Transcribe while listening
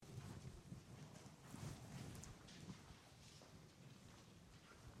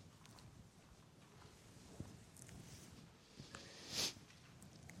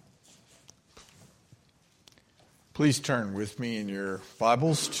Please turn with me in your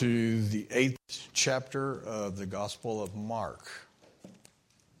Bibles to the 8th chapter of the Gospel of Mark.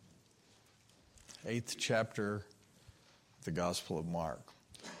 8th chapter of the Gospel of Mark.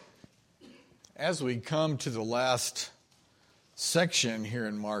 As we come to the last section here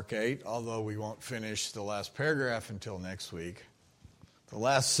in Mark 8, although we won't finish the last paragraph until next week, the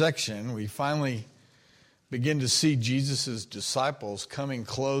last section, we finally begin to see Jesus' disciples coming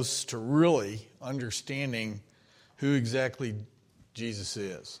close to really understanding who exactly Jesus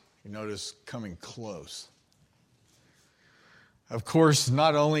is. You notice coming close. Of course,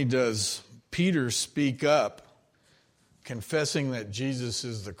 not only does Peter speak up, confessing that Jesus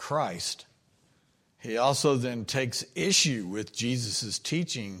is the Christ, he also then takes issue with Jesus'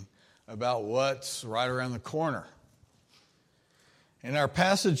 teaching about what's right around the corner. In our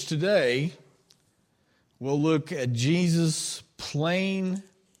passage today, we'll look at Jesus' plain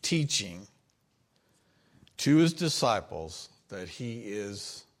teaching to his disciples that he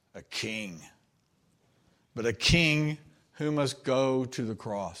is a king, but a king who must go to the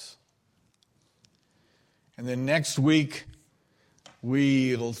cross. And then next week,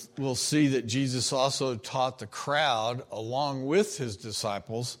 we'll see that Jesus also taught the crowd, along with his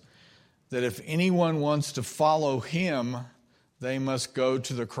disciples, that if anyone wants to follow him, they must go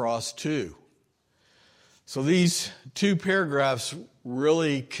to the cross too. So these two paragraphs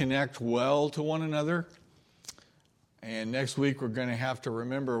really connect well to one another. And next week we're going to have to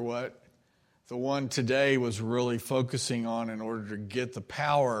remember what the one today was really focusing on in order to get the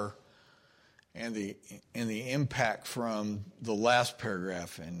power and the impact from the last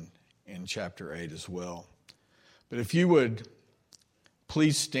paragraph in chapter 8 as well. But if you would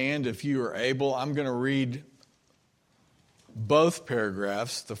please stand if you are able. I'm going to read both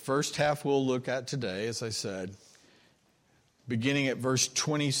paragraphs. The first half we'll look at today, as I said, beginning at verse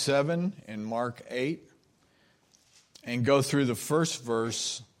 27 in Mark 8, and go through the first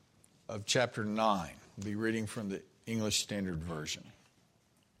verse of chapter 9. I'll be reading from the English Standard Version.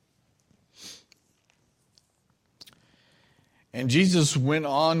 And Jesus went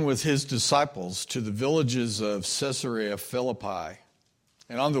on with his disciples to the villages of Caesarea Philippi.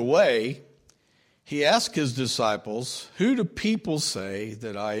 And on the way, he asked his disciples, "Who do people say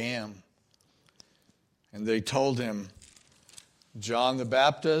that I am?" And they told him, "John the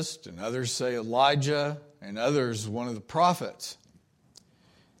Baptist, and others say Elijah, and others one of the prophets."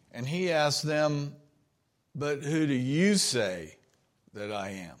 And he asked them, "But who do you say that I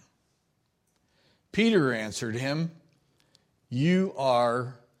am?" Peter answered him, "You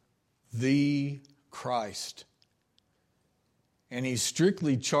are the Christ." And he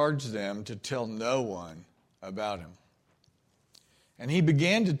strictly charged them to tell no one about him. And he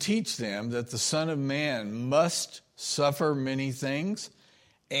began to teach them that the Son of Man must suffer many things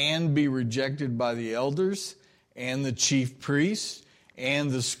and be rejected by the elders and the chief priests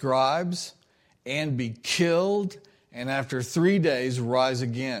and the scribes and be killed and after 3 days rise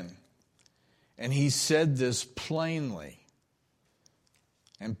again. And he said this plainly.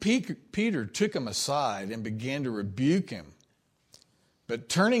 And Peter took him aside and began to rebuke him. But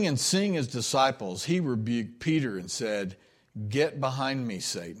turning and seeing his disciples, he rebuked Peter and said, "Get behind me,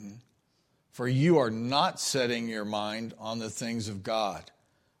 Satan, for you are not setting your mind on the things of God,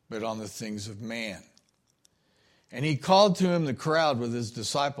 but on the things of man." And he called to him the crowd with his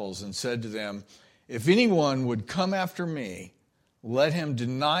disciples and said to them, "If anyone would come after me, let him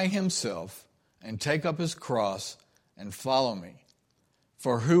deny himself and take up his cross and follow me.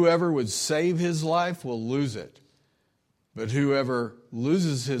 For whoever would save his life will lose it. But whoever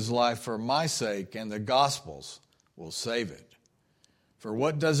loses his life for my sake and the gospel's will save it. For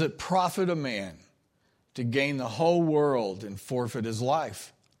what does it profit a man to gain the whole world and forfeit his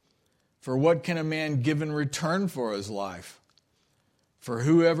life? For what can a man give in return for his life? For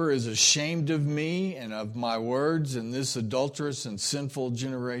whoever is ashamed of me and of my words in this adulterous and sinful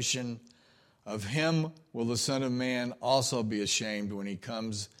generation, of him will the Son of Man also be ashamed when he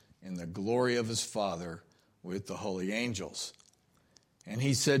comes in the glory of his Father with the holy angels." And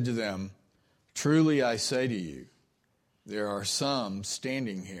he said to them, "Truly I say to you, there are some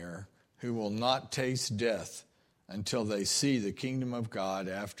standing here who will not taste death until they see the kingdom of God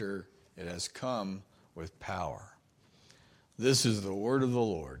after it has come with power." This is the word of the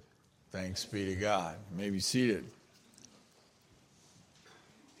Lord. Thanks be to God. You may be seated.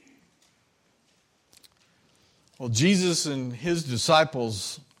 Well, Jesus and his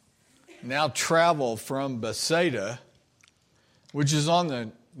disciples now travel from Bethsaida, which is on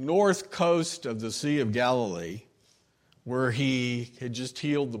the north coast of the Sea of Galilee, where he had just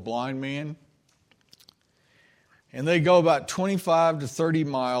healed the blind man. And they go about 25 to 30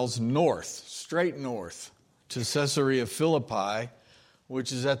 miles north, straight north, to Caesarea Philippi,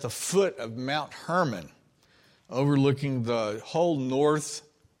 which is at the foot of Mount Hermon, overlooking the whole north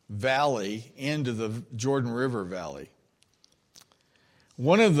valley into the Jordan River Valley.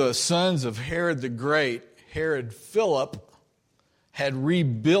 One of the sons of Herod the Great, Herod Philip, had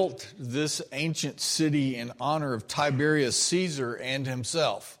rebuilt this ancient city in honor of Tiberius Caesar and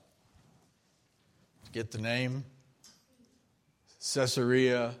himself. Get the name?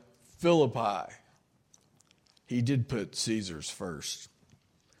 Caesarea Philippi. He did put Caesar's first.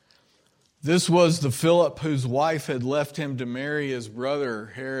 This was the Philip whose wife had left him to marry his brother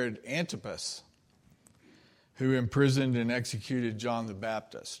Herod Antipas, who imprisoned and executed John the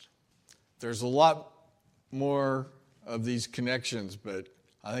Baptist. There's a lot more of these connections, but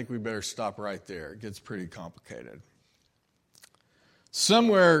I think we better stop right there. It gets pretty complicated.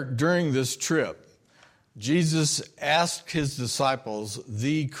 Somewhere during this trip, Jesus asked his disciples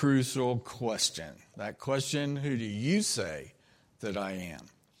the crucial question. That question, who do you say that I am?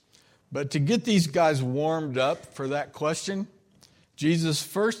 But to get these guys warmed up for that question, Jesus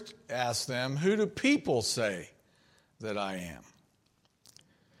first asked them, who do people say that I am?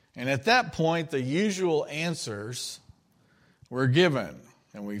 And at that point, the usual answers were given.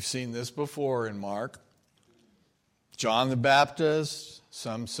 And we've seen this before in Mark. John the Baptist,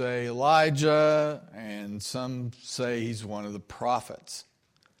 some say Elijah, and some say he's one of the prophets.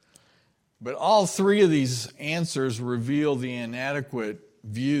 But all three of these answers reveal the inadequate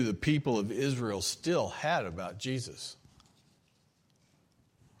view the people of Israel still had about Jesus.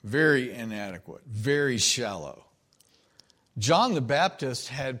 Very inadequate, very shallow. John the Baptist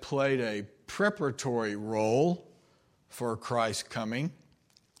had played a preparatory role for Christ's coming.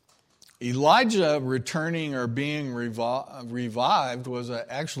 Elijah returning or being revived was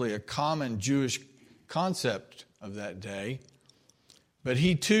actually a common Jewish concept of that day. But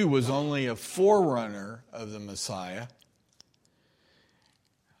he too was only a forerunner of the Messiah.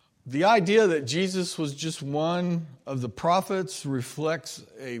 The idea that Jesus was just one of the prophets reflects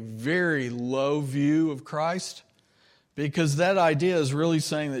a very low view of Christ, because that idea is really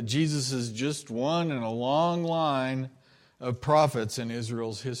saying that Jesus is just one in a long line of prophets in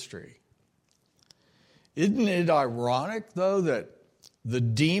Israel's history. Isn't it ironic, though, that the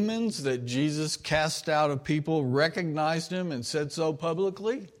demons that Jesus cast out of people recognized him and said so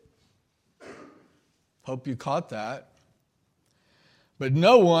publicly? Hope you caught that. But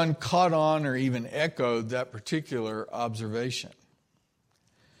no one caught on or even echoed that particular observation.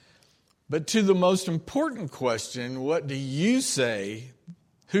 But to the most important question, what do you say?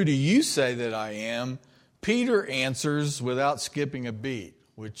 Who do you say that I am? Peter answers without skipping a beat,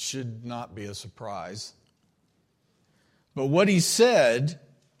 which should not be a surprise. But what he said,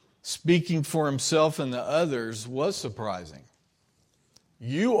 speaking for himself and the others, was surprising.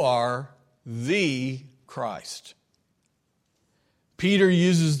 You are the Christ. Peter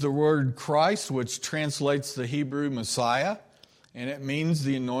uses the word Christ, which translates the Hebrew Messiah, and it means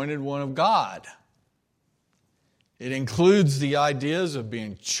the anointed one of God. It includes the ideas of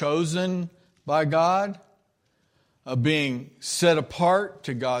being chosen by God, of being set apart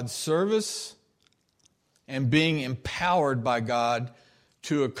to God's service, and being empowered by God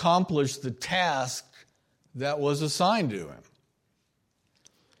to accomplish the task that was assigned to him.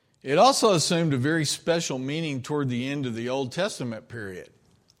 It also assumed a very special meaning toward the end of the Old Testament period,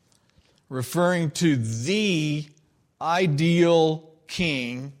 referring to the ideal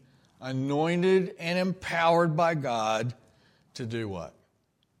king, anointed and empowered by God to do what?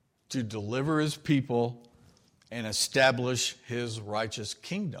 To deliver his people and establish his righteous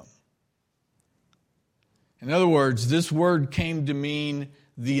kingdom. In other words, this word came to mean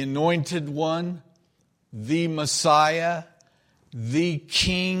the anointed one, the Messiah, the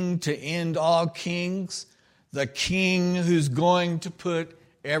king to end all kings, the king who's going to put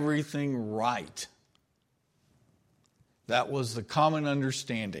everything right. That was the common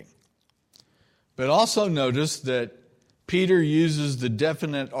understanding. But also notice that Peter uses the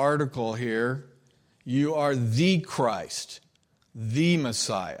definite article here. You are the Christ, the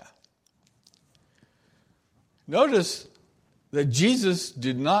Messiah. Notice that Jesus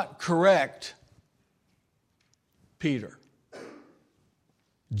did not correct Peter.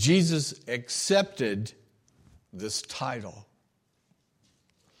 Jesus accepted this title.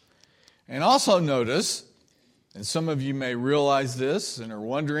 And also notice, and some of you may realize this and are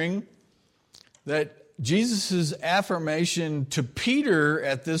wondering, that Jesus' affirmation to Peter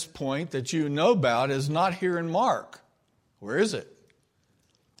at this point that you know about is not here in Mark. Where is it?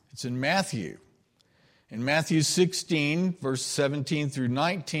 It's in Matthew. In Matthew 16, verse 17 through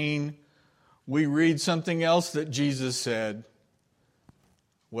 19, we read something else that Jesus said,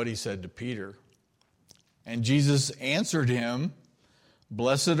 what he said to Peter. And Jesus answered him,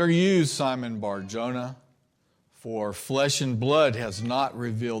 "Blessed are you, Simon Bar-Jonah, for flesh and blood has not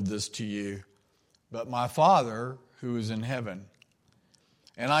revealed this to you, but my Father who is in heaven.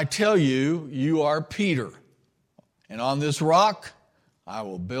 And I tell you, you are Peter, and on this rock I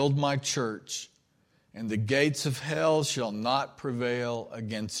will build my church, and the gates of hell shall not prevail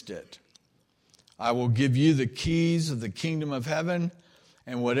against it. I will give you the keys of the kingdom of heaven,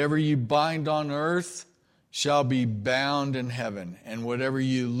 and whatever you bind on earth shall be bound in heaven, and whatever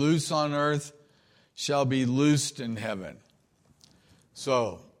you loose on earth shall be loosed in heaven."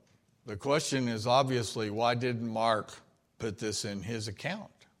 So, the question is obviously, why didn't Mark put this in his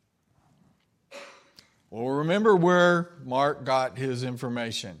account? Well, remember where Mark got his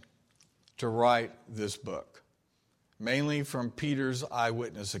information to write this book. Mainly from Peter's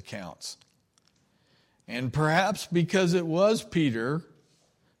eyewitness accounts. And perhaps because it was Peter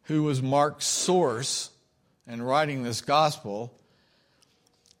who was Mark's source in writing this gospel,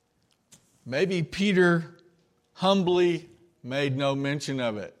 maybe Peter humbly made no mention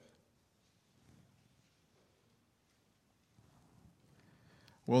of it.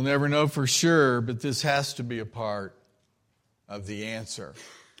 We'll never know for sure, but this has to be a part of the answer.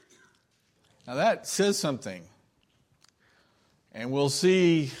 Now that says something. And we'll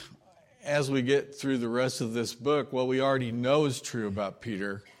see as we get through the rest of this book what we already know is true about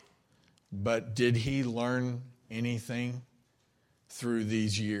Peter. But did he learn anything through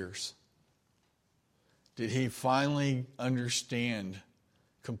these years? Did he finally understand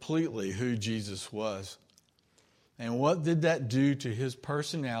completely who Jesus was? And what did that do to his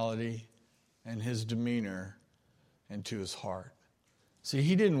personality and his demeanor and to his heart? See,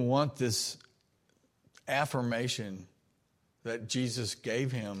 he didn't want this affirmation that Jesus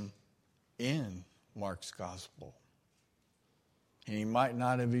gave him in Mark's gospel. And he might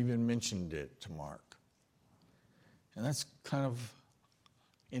not have even mentioned it to Mark. And that's kind of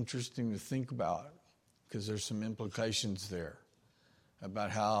interesting to think about because there's some implications there about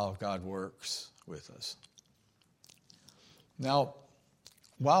how God works with us. Now,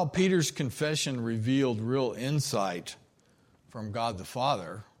 while Peter's confession revealed real insight from God the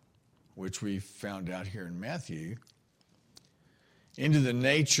Father, which we found out here in Matthew, into the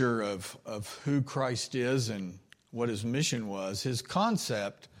nature of who Christ is and what his mission was, his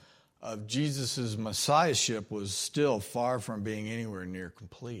concept of Jesus' messiahship was still far from being anywhere near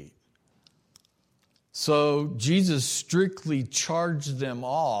complete. So Jesus strictly charged them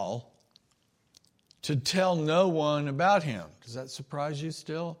all to tell no one about him. Does that surprise you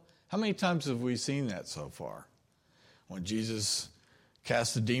still? How many times have we seen that so far? When Jesus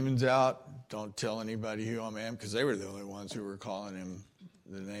cast the demons out, don't tell anybody who I am, because they were the only ones who were calling him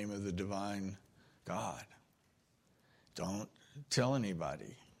the name of the divine God. Don't tell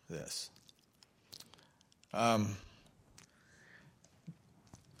anybody this. The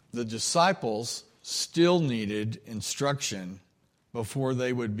disciples still needed instruction before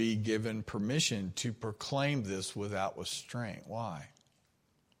they would be given permission to proclaim this without restraint. Why?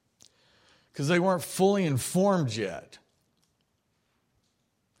 Because they weren't fully informed yet,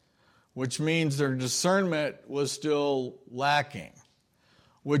 which means their discernment was still lacking,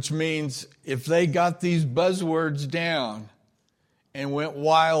 which means if they got these buzzwords down and went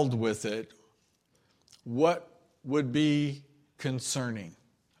wild with it, what would be concerning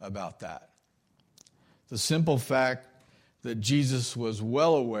about that? The simple fact that Jesus was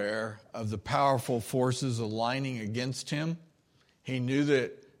well aware of the powerful forces aligning against him. He knew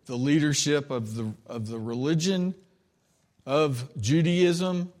that the leadership of the religion of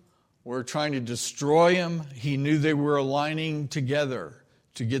Judaism were trying to destroy him. He knew they were aligning together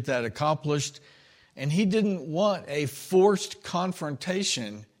to get that accomplished. And he didn't want a forced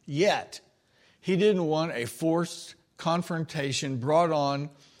confrontation yet. He didn't want a forced confrontation brought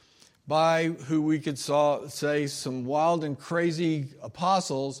on by who we could say some wild and crazy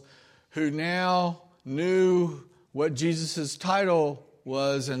apostles who now knew what Jesus' title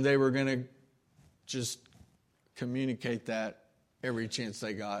was, and they were going to just communicate that every chance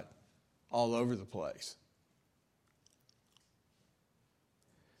they got all over the place.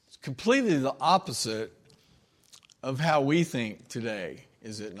 It's completely the opposite of how we think today,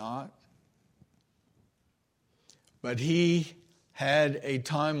 is it not? But he had a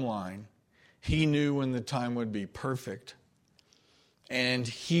timeline. He knew when the time would be perfect. And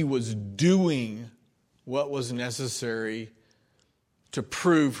he was doing what was necessary to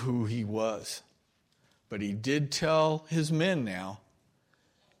prove who he was. But he did tell his men now.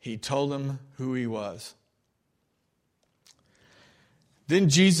 He told them who he was. Then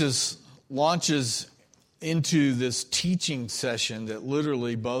Jesus launches into this teaching session that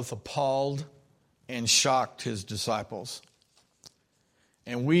literally both appalled and shocked his disciples.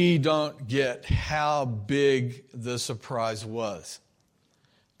 And we don't get how big the surprise was.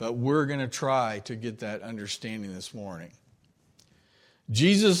 But we're going to try to get that understanding this morning.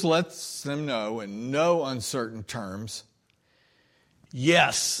 Jesus lets them know in no uncertain terms,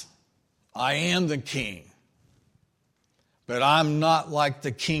 yes, I am the king, but I'm not like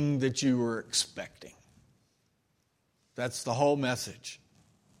the king that you were expecting. That's the whole message.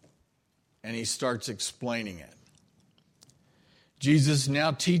 And he starts explaining it. Jesus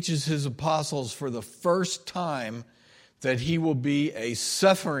now teaches his apostles for the first time that he will be a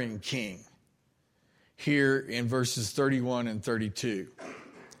suffering king here in verses 31 and 32.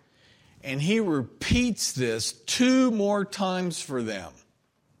 And he repeats this 2 more times for them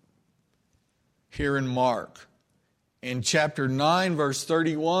here in Mark. In chapter 9, verse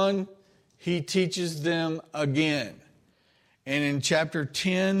 31, he teaches them again. And in chapter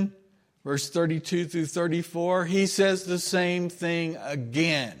 10, verse 32 through 34, he says the same thing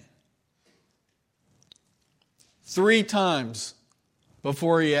again. 3 times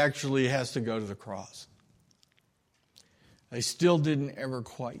before he actually has to go to the cross. They still didn't ever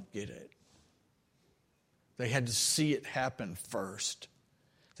quite get it. They had to see it happen first.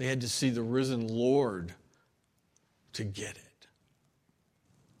 They had to see the risen Lord to get it.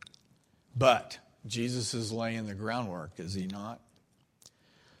 But Jesus is laying the groundwork, is he not?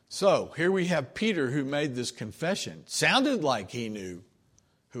 So here we have Peter who made this confession. Sounded like he knew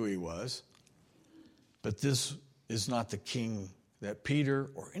who he was. But this is not the king that Peter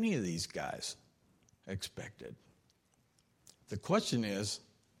or any of these guys expected. The question is,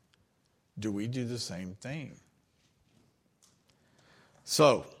 do we do the same thing?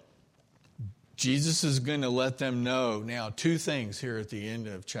 So, Jesus is going to let them know now 2 things here at the end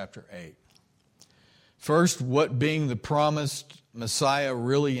of chapter 8. First, what being the promised Messiah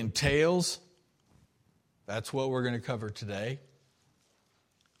really entails. That's what we're going to cover today.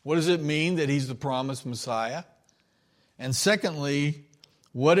 What does it mean that he's the promised Messiah? And secondly,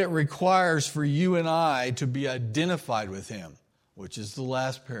 what it requires for you and I to be identified with him, which is the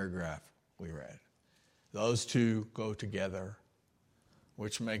last paragraph we read. Those 2 go together,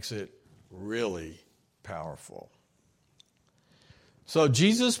 which makes it really powerful. So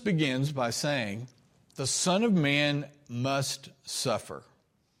Jesus begins by saying, the Son of Man must suffer.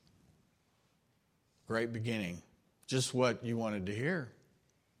 Great beginning. Just what you wanted to hear.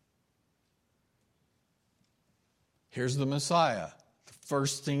 Here's the Messiah. The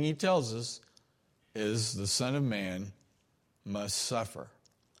first thing he tells us is the Son of Man must suffer.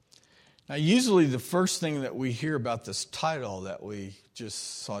 Now, usually the first thing that we hear about this title that we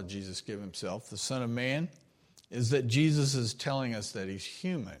just saw Jesus give himself, the Son of Man, is that Jesus is telling us that he's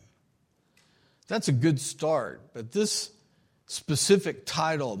human. That's a good start, but this specific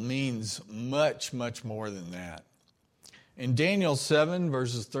title means much, much more than that. In Daniel 7,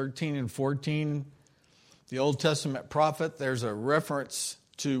 verses 13 and 14, the Old Testament prophet, there's a reference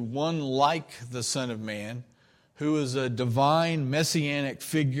to one like the Son of Man, who is a divine messianic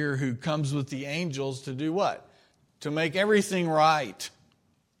figure who comes with the angels to do what? To make everything right.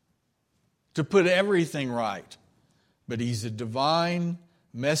 To put everything right. But he's a divine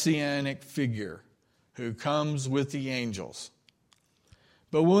messianic figure who comes with the angels.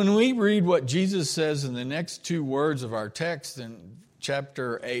 But when we read what Jesus says in the next 2 words of our text in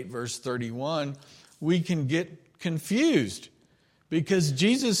chapter 8, verse 31, we can get confused because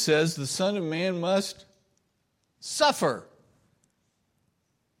Jesus says the Son of Man must suffer.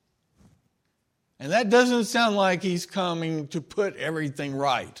 And that doesn't sound like he's coming to put everything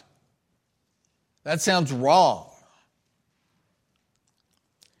right. That sounds wrong.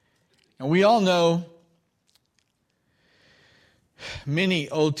 And we all know many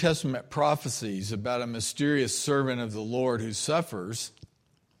Old Testament prophecies about a mysterious servant of the Lord who suffers.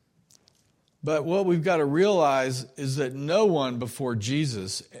 But what we've got to realize is that no one before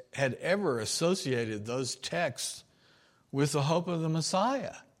Jesus had ever associated those texts with the hope of the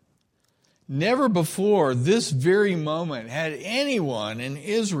Messiah. Never before this very moment had anyone in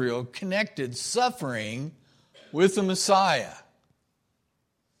Israel connected suffering with the Messiah.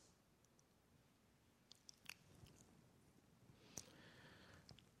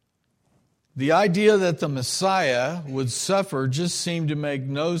 The idea that the Messiah would suffer just seemed to make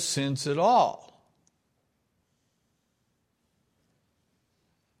no sense at all.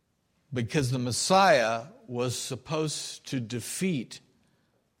 Because the Messiah was supposed to defeat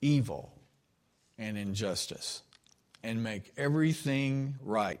evil and injustice and make everything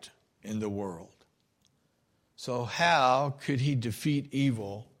right in the world. So how could he defeat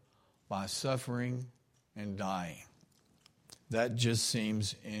evil by suffering and dying? That just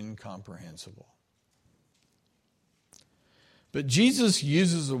seems incomprehensible. But Jesus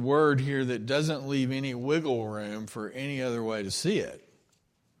uses a word here that doesn't leave any wiggle room for any other way to see it.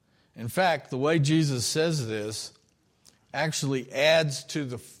 In fact, the way Jesus says this actually adds to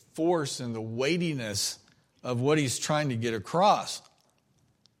the force and the weightiness of what he's trying to get across.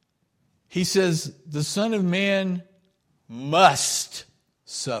 He says, the Son of Man must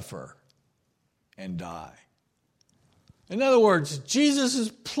suffer and die. In other words, Jesus is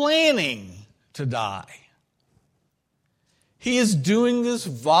planning to die. He is doing this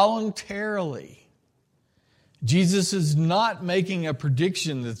voluntarily. Jesus is not making a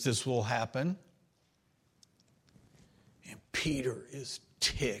prediction that this will happen. And Peter is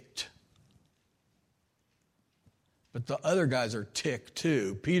ticked. But the other guys are ticked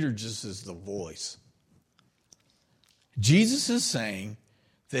too. Peter just is the voice. Jesus is saying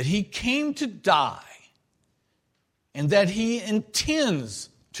that he came to die and that he intends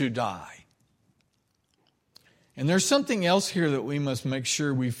to die. And there's something else here that we must make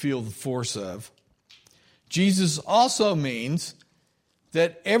sure we feel the force of. Jesus also means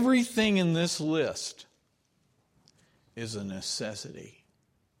that everything in this list is a necessity.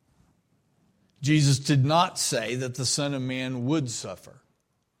 Jesus did not say that the Son of Man would suffer.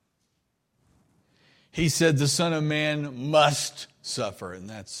 He said the Son of Man must suffer, and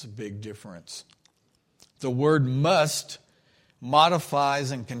that's a big difference. The word must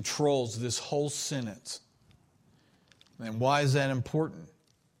modifies and controls this whole sentence. And why is that important?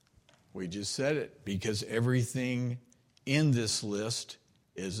 We just said it, because everything in this list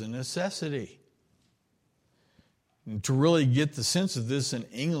is a necessity. And to really get the sense of this in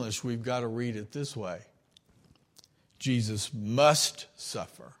English, we've got to read it this way. Jesus must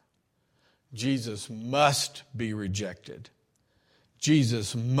suffer. Jesus must be rejected.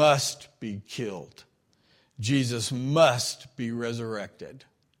 Jesus must be killed. Jesus must be resurrected.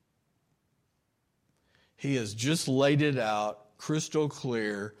 He has just laid it out crystal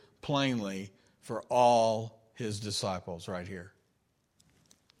clear, plainly, for all his disciples right here.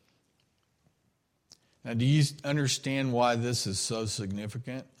 Now, do you understand why this is so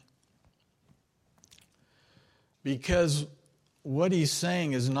significant? Because what he's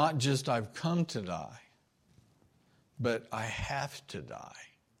saying is not just I've come to die, but I have to die.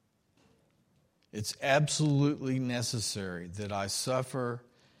 It's absolutely necessary that I suffer,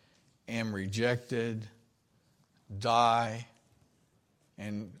 am rejected, die,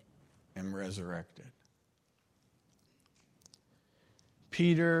 and am resurrected.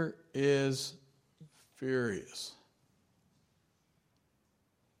 Peter is furious.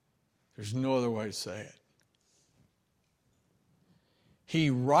 There's no other way to say it. He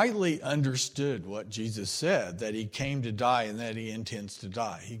rightly understood what Jesus said, that he came to die and that he intends to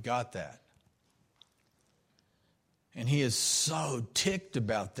die. He got that. And he is so ticked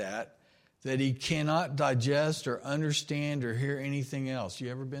about that he cannot digest or understand or hear anything else. You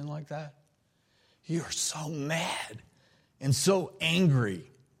ever been like that? You're so mad and so angry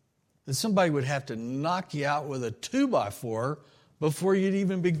that somebody would have to knock you out with a 2x4 before you'd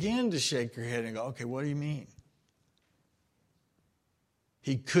even begin to shake your head and go, okay, what do you mean?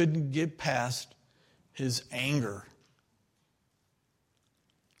 He couldn't get past his anger.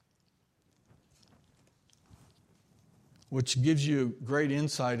 Which gives you great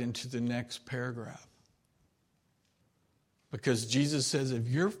insight into the next paragraph. Because Jesus says, if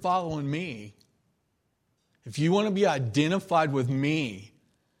you're following me, if you want to be identified with me,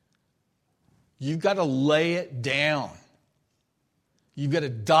 you've got to lay it down. You've got to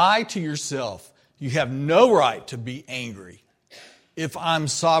die to yourself. You have no right to be angry if I'm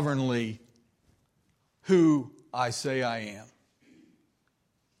sovereignly who I say I am.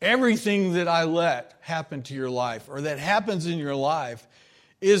 Everything that I let happen to your life or that happens in your life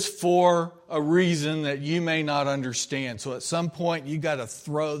is for a reason that you may not understand. So at some point, you got to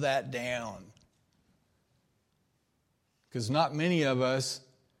throw that down. Because not many of us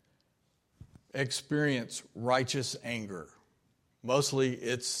experience righteous anger. Mostly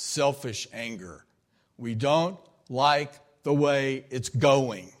it's selfish anger. We don't like the way it's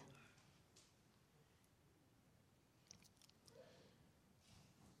going.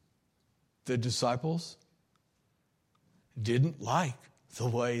 The disciples didn't like the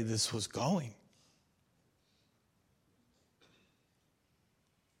way this was going.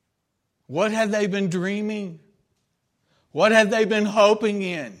 What had they been dreaming? What had they been hoping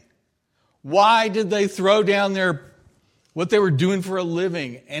in? Why did they throw down what they were doing for a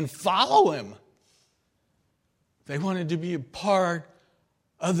living and follow him? They wanted to be a part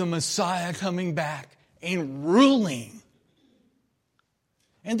of the Messiah coming back and ruling.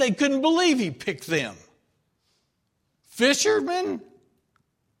 And they couldn't believe he picked them. Fisherman?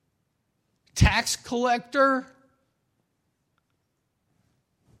 Tax collector?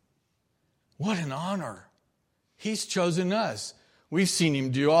 What an honor. He's chosen us. We've seen him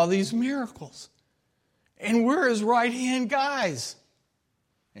do all these miracles. And we're his right-hand guys.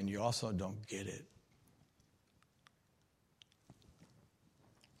 And you also don't get it.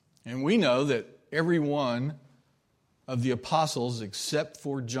 And we know that every one of the apostles, except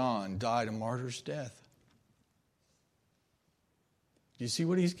for John, died a martyr's death. Do you see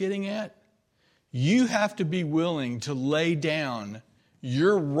what he's getting at? You have to be willing to lay down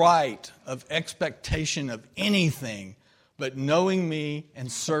your right of expectation of anything but knowing me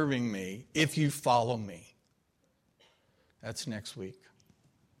and serving me if you follow me. That's next week.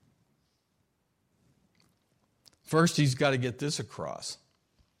 First, he's got to get this across.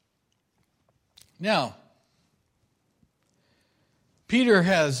 Now, Peter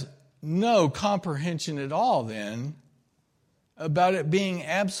has no comprehension at all then about it being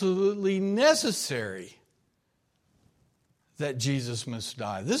absolutely necessary that Jesus must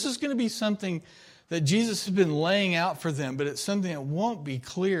die. This is going to be something that Jesus has been laying out for them, but it's something that won't be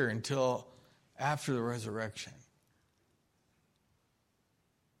clear until after the resurrection.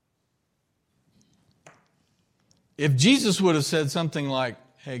 If Jesus would have said something like,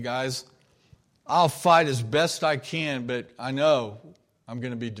 hey guys, I'll fight as best I can, but I know I'm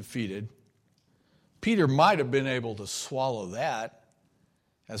going to be defeated, Peter might have been able to swallow that,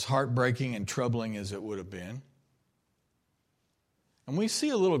 as heartbreaking and troubling as it would have been. And we see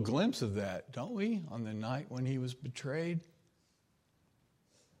a little glimpse of that, don't we, on the night when he was betrayed? A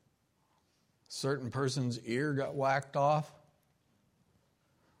certain person's ear got whacked off.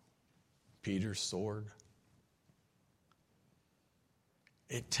 Peter's sword.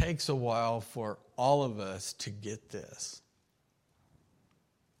 It takes a while for all of us to get this.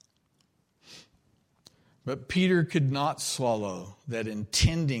 But Peter could not swallow that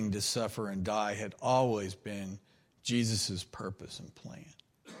intending to suffer and die had always been Jesus' purpose and plan.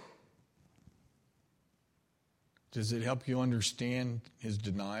 Does it help you understand his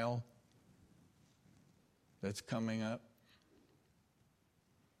denial that's coming up?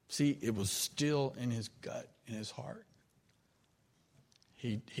 See, it was still in his gut, in his heart.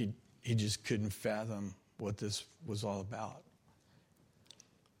 He just couldn't fathom what this was all about.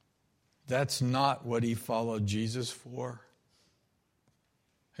 That's not what he followed Jesus for.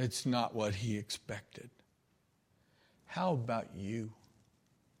 It's not what he expected. How about you?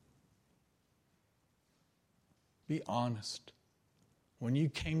 Be honest. When you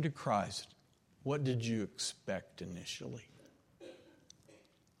came to Christ, what did you expect initially?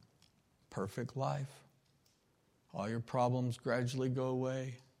 Perfect life? All your problems gradually go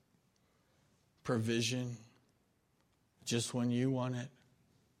away? Provision? Just when you want it?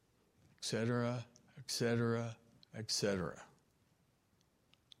 Etc., etc., etc.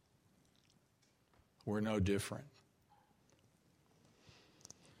 We're no different.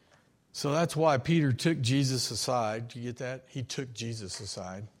 So that's why Peter took Jesus aside. Do you get that? He took Jesus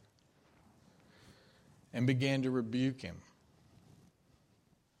aside and began to rebuke him.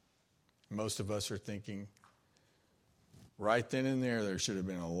 Most of us are thinking, right then and there should have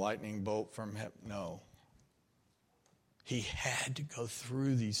been a lightning bolt from heaven. No. He had to go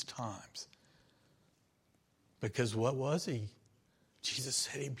through these times. Because what was he? Jesus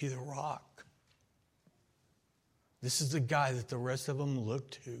said he'd be the rock. This is the guy that the rest of them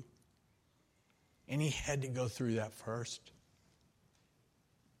looked to. And he had to go through that first.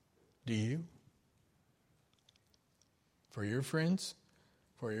 Do you? For your friends?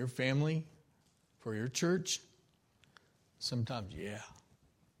 For your family? For your church? Sometimes, yeah,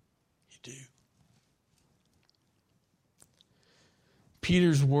 you do.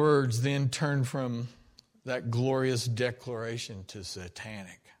 Peter's words then turn from that glorious declaration to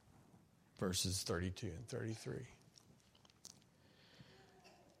satanic. Verses 32 and 33.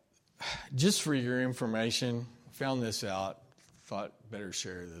 Just for your information, found this out, thought better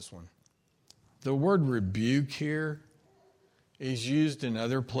share this one. The word rebuke here is used in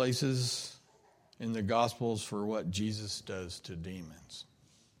other places in the Gospels for what Jesus does to demons.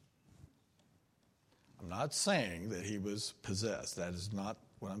 I'm not saying that he was possessed. That is not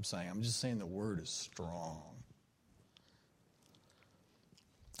what I'm saying. I'm just saying the word is strong.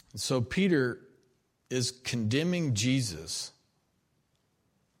 And so Peter is condemning Jesus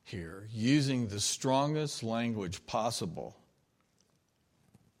here, using the strongest language possible.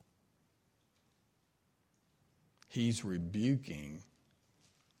 He's rebuking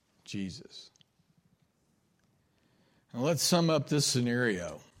Jesus. Now let's sum up this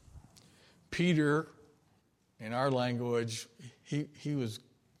scenario. Peter, in our language, he was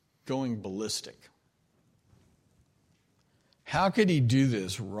going ballistic. How could he do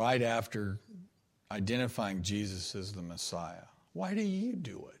this right after identifying Jesus as the Messiah? Why do you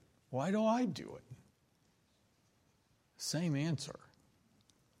do it? Why do I do it? Same answer.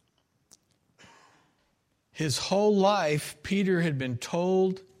 His whole life, Peter had been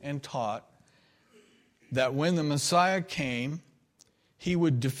told and taught that when the Messiah came, he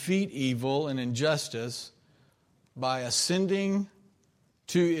would defeat evil and injustice by ascending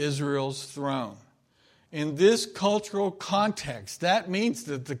to Israel's throne. In this cultural context, that means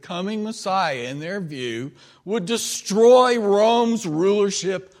that the coming Messiah, in their view, would destroy Rome's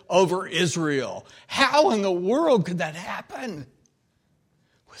rulership over Israel. How in the world could that happen?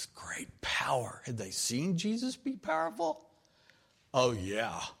 With great power. Had they seen Jesus be powerful? Oh,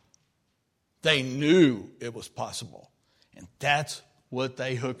 yeah. They knew it was possible. And that's what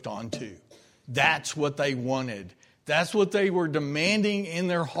they hooked onto. That's what they wanted. That's what they were demanding in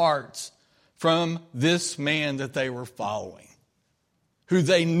their hearts from this man that they were following, who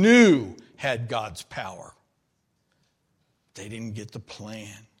they knew had God's power. They didn't get the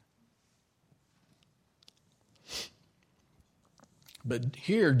plan. But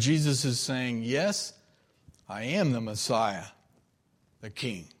here Jesus is saying, yes, I am the Messiah, the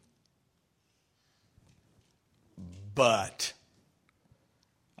King. But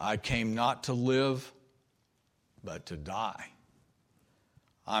I came not to live, but to die.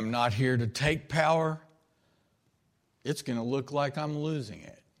 I'm not here to take power. It's going to look like I'm losing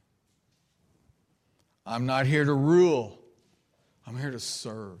it. I'm not here to rule. I'm here to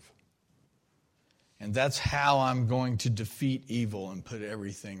serve. And that's how I'm going to defeat evil and put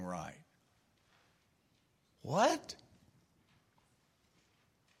everything right. What?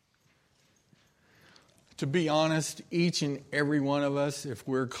 To be honest, each and every one of us, if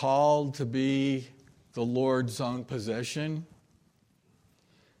we're called to be the Lord's own possession,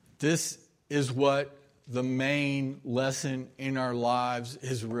 this is what the main lesson in our lives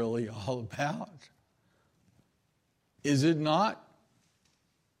is really all about. Is it not?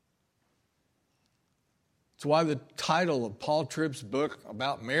 It's why the title of Paul Tripp's book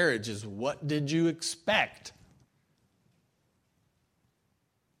about marriage is What Did You Expect?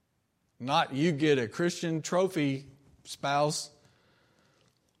 Not you get a Christian trophy spouse,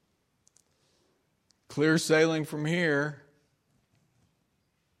 clear sailing from here.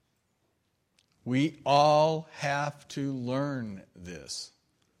 We all have to learn this.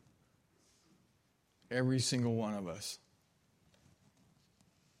 Every single one of us.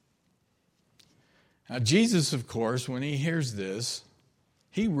 Now, Jesus, of course, when he hears this,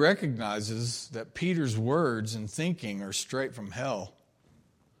 he recognizes that Peter's words and thinking are straight from hell,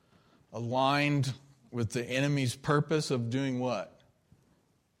 aligned with the enemy's purpose of doing what?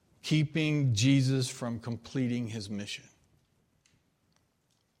 Keeping Jesus from completing his mission.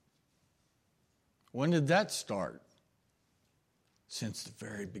 When did that start? Since the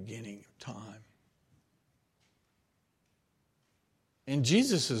very beginning of time. In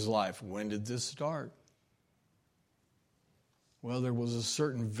Jesus' life, when did this start? Well, there was a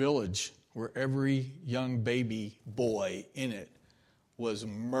certain village where every young baby boy in it was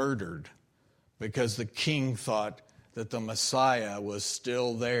murdered because the king thought that the Messiah was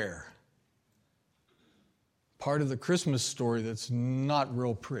still there. Part of the Christmas story that's not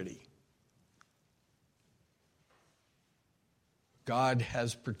real pretty. God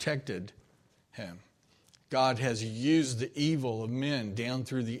has protected him. God has used the evil of men down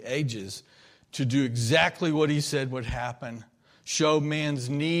through the ages to do exactly what he said would happen. Show man's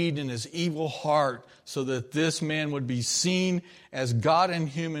need in his evil heart so that this man would be seen as God in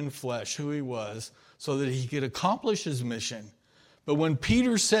human flesh, who he was, so that he could accomplish his mission. But when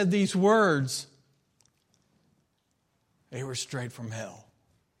Peter said these words, they were straight from hell.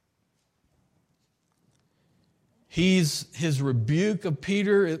 His rebuke of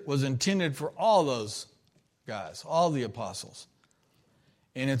Peter, it was intended for all those guys, all the apostles.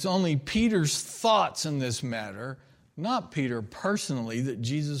 And it's only Peter's thoughts in this matter, not Peter personally, that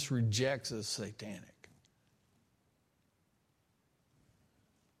Jesus rejects as satanic.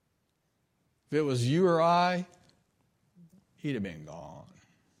 If it was you or I, he'd have been gone.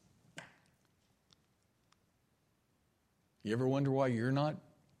 You ever wonder why you're not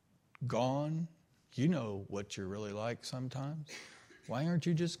gone? You know what you're really like sometimes. Why aren't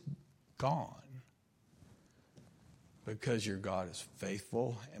you just gone? Because your God is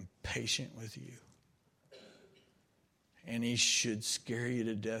faithful and patient with you. And he should scare you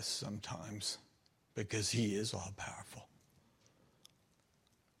to death sometimes because he is all powerful.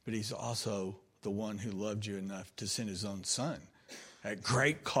 But he's also the one who loved you enough to send his own son at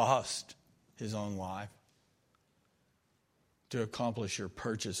great cost, his own life, to accomplish your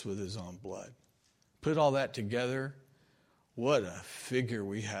purchase with his own blood. Put all that together, what a figure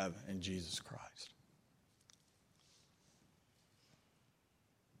we have in Jesus Christ.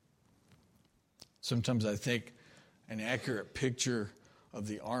 Sometimes I think an accurate picture of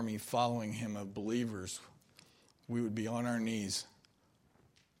the army following him of believers, we would be on our knees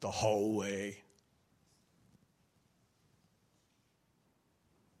the whole way.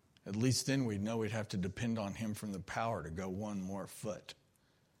 At least then we'd know we'd have to depend on him from the power to go one more foot.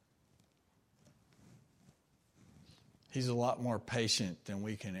 He's a lot more patient than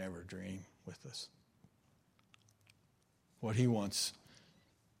we can ever dream with us. What he wants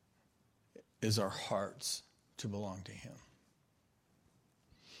is our hearts to belong to him.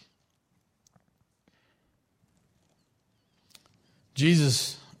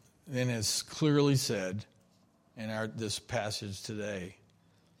 Jesus then has clearly said in this passage today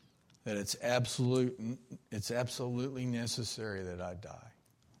that it's absolutely necessary that I die.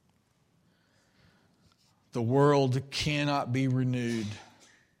 The world cannot be renewed,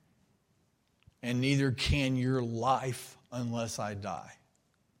 and neither can your life unless I die.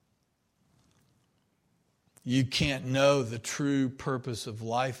 You can't know the true purpose of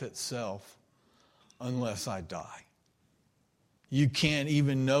life itself unless I die. You can't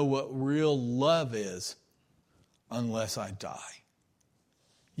even know what real love is unless I die.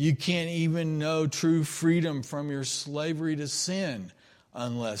 You can't even know true freedom from your slavery to sin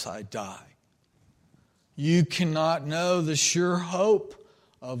unless I die. You cannot know the sure hope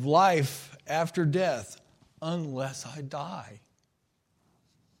of life after death unless I die.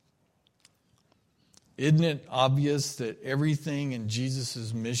 Isn't it obvious that everything in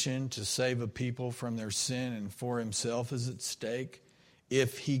Jesus' mission to save a people from their sin and for himself is at stake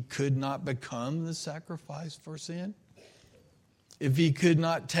if he could not become the sacrifice for sin? If he could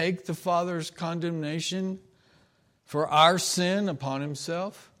not take the Father's condemnation for our sin upon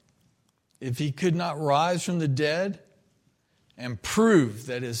himself? If he could not rise from the dead and prove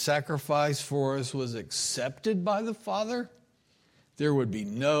that his sacrifice for us was accepted by the Father, there would be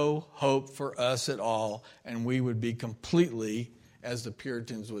no hope for us at all, and we would be completely, as the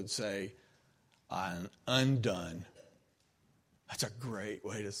Puritans would say, undone. That's a great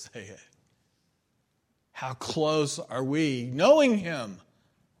way to say it. How close are we, knowing him,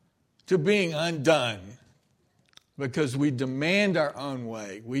 to being undone? Because we demand our own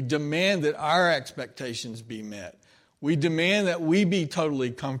way. We demand that our expectations be met. We demand that we be totally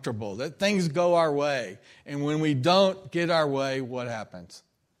comfortable, that things go our way. And when we don't get our way, what happens?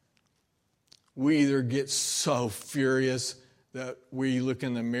 We either get so furious that we look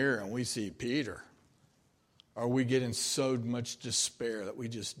in the mirror and we see Peter, or we get in so much despair that we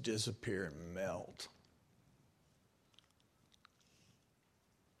just disappear and melt.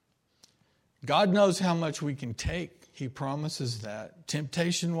 God knows how much we can take. He promises that,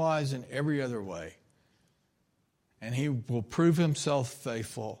 temptation-wise and every other way. And he will prove himself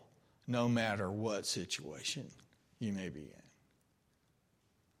faithful no matter what situation you may be in.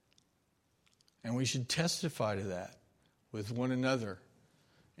 And we should testify to that with one another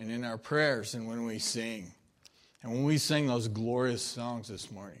and in our prayers and when we sing. And when we sing those glorious songs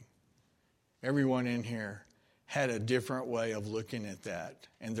this morning, everyone in here had a different way of looking at that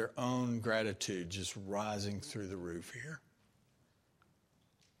and their own gratitude just rising through the roof here.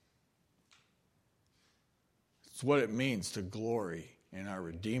 It's what it means to glory in our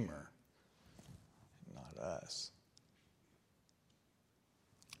Redeemer, not us.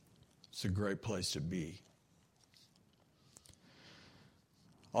 It's a great place to be.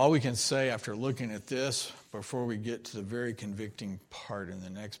 All we can say after looking at this, before we get to the very convicting part in the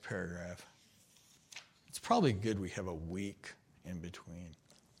next paragraph, it's probably good we have a week in between.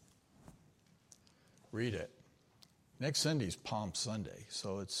 Read it. Next Sunday's Palm Sunday,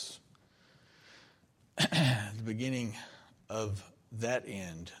 so it's the beginning of that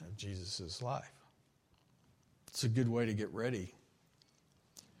end of Jesus' life. It's a good way to get ready.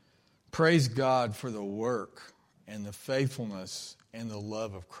 Praise God for the work and the faithfulness and the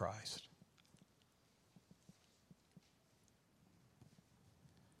love of Christ.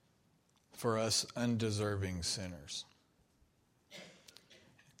 For us undeserving sinners.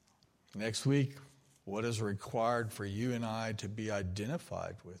 Next week, what is required for you and I to be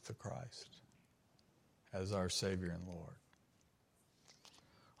identified with the Christ as our Savior and Lord?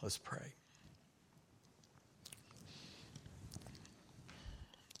 Let's pray.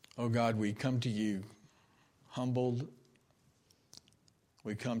 Oh God, we come to you humbled.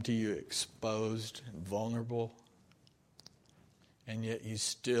 We come to you exposed and vulnerable. And yet you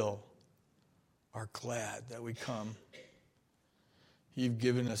still are glad that we come. You've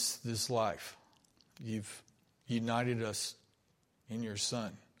given us this life. You've united us in your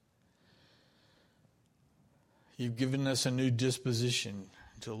Son. You've given us a new disposition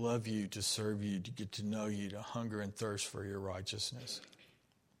to love you, to serve you, to get to know you, to hunger and thirst for your righteousness.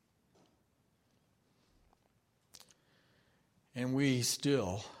 And we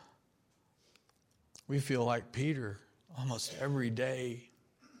feel like Peter almost every day.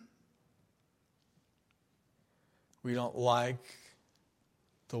 We don't like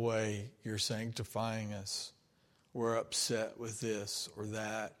the way you're sanctifying us. We're upset with this or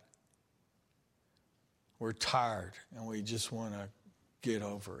that. We're tired and we just want to get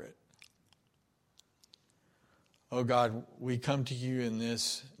over it. Oh God, we come to you in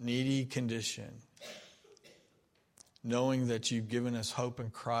this needy condition, knowing that you've given us hope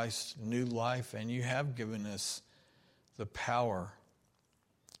in Christ, new life, and you have given us the power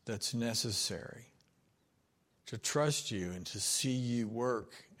that's necessary to trust you and to see you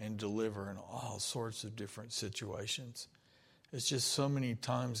work and deliver in all sorts of different situations. It's just so many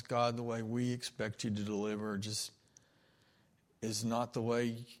times, God, the way we expect you to deliver just is not the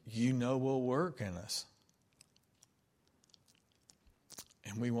way you know will work in us.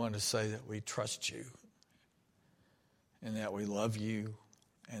 And we want to say that we trust you and that we love you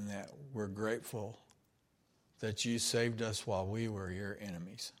and that we're grateful that you saved us while we were your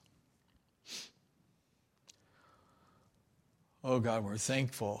enemies. Oh God, we're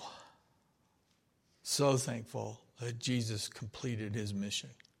thankful, so thankful that Jesus completed his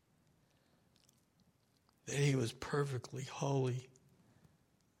mission. That he was perfectly holy.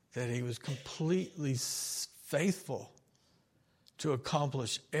 That he was completely faithful to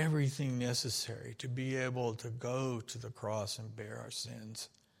accomplish everything necessary to be able to go to the cross and bear our sins.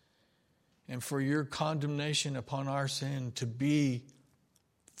 And for your condemnation upon our sin to be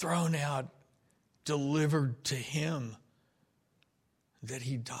thrown out, delivered to him, that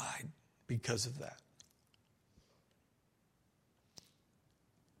he died because of that.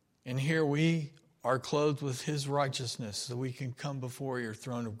 And here we are clothed with his righteousness so we can come before your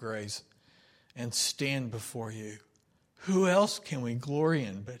throne of grace and stand before you. Who else can we glory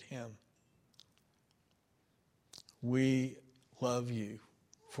in but him? We love you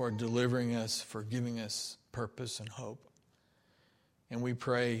for delivering us, for giving us purpose and hope. And we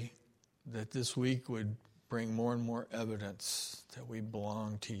pray that this week would bring more and more evidence that we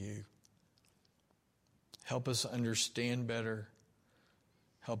belong to you. Help us understand better.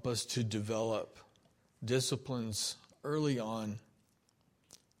 Help us to develop disciplines early on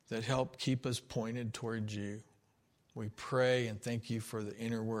that help keep us pointed towards you. We pray and thank you for the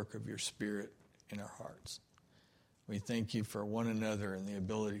inner work of your Spirit in our hearts. We thank you for one another and the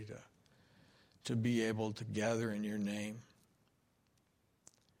ability to be able to gather in your name.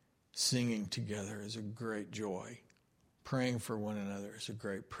 Singing together is a great joy. Praying for one another is a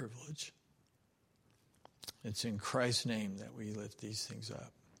great privilege. It's in Christ's name that we lift these things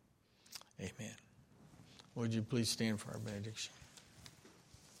up. Amen. Would you please stand for our benediction?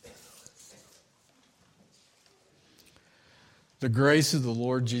 The grace of the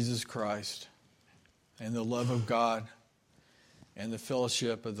Lord Jesus Christ and the love of God and the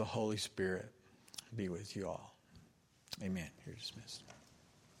fellowship of the Holy Spirit be with you all. Amen. You're dismissed.